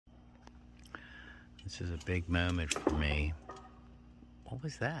This is a big moment for me. What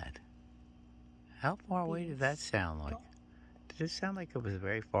was that? How far away did that sound like? Did it sound like it was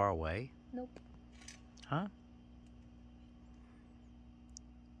very far away? Nope. Huh?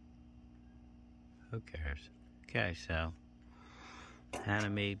 Who cares? Okay, so Hannah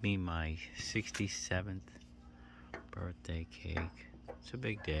made me my 67th birthday cake. It's a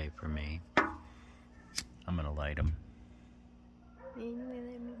big day for me. I'm gonna light them.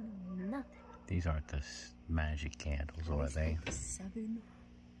 Nothing. These aren't the magic candles, are they? 7.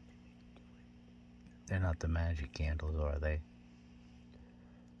 They're not the magic candles, are they?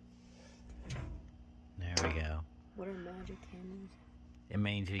 There we go. What are magic candles? It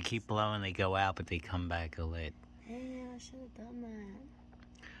means you keep blowing, they go out, but they come back lit. Hey, I should have done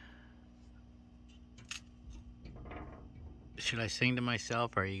that. Should I sing to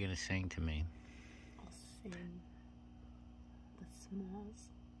myself, or are you going to sing to me? I'll sing. The Smalls.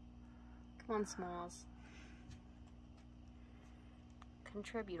 Come on, Smalls.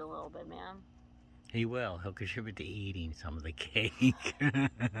 Contribute a little bit, man. He will. He'll contribute to eating some of the cake.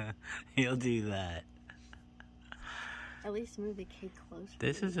 He'll do that. At least move the cake closer.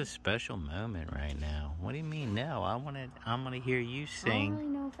 This is a special moment right now. What do you mean? No, I'm gonna hear you sing. I don't really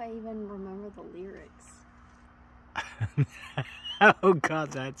know if I even remember the lyrics. Oh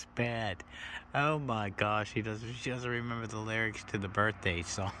God, that's bad. Oh my gosh, she doesn't remember the lyrics to the birthday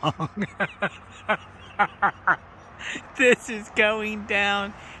song. This is going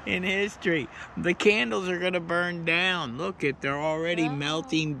down in history. The candles are gonna burn down. Look they're already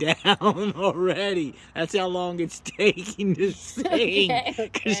melting down already. That's how long it's taking to sing.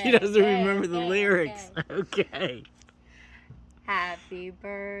 Because she doesn't remember the lyrics. Okay. Happy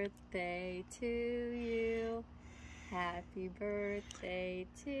birthday to you. Happy birthday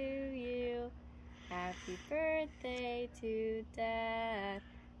to you. Happy birthday to Dad.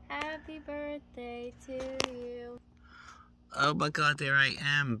 Happy birthday to you. Oh my God, there I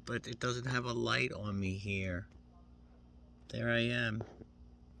am, but it doesn't have a light on me here. There I am.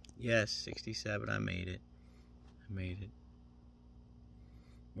 Yes, 67, I made it. I made it.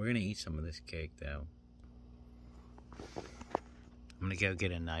 We're gonna eat some of this cake, though. I'm gonna go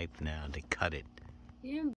get a knife now to cut it. You didn't